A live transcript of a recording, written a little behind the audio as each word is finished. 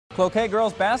Cloquet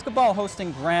girls basketball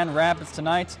hosting Grand Rapids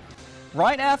tonight.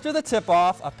 Right after the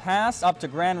tip-off, a pass up to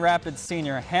Grand Rapids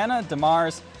senior Hannah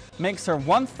DeMars makes her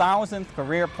 1,000th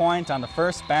career point on the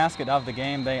first basket of the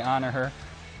game. They honor her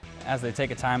as they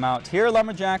take a timeout. Here,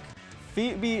 Lumberjack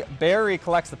Phoebe Berry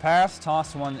collects the pass,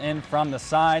 toss one in from the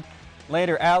side.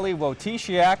 Later, Allie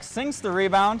Wojtisiak sinks the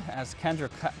rebound as Kendra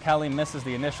Kelly misses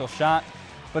the initial shot.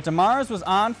 But DeMars was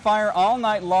on fire all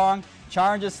night long,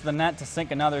 charges to the net to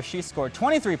sink another. She scored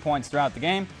 23 points throughout the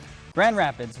game. Grand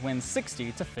Rapids wins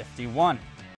 60-51.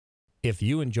 If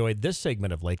you enjoyed this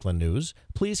segment of Lakeland News,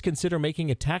 please consider making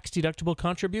a tax-deductible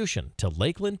contribution to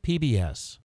Lakeland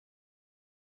PBS.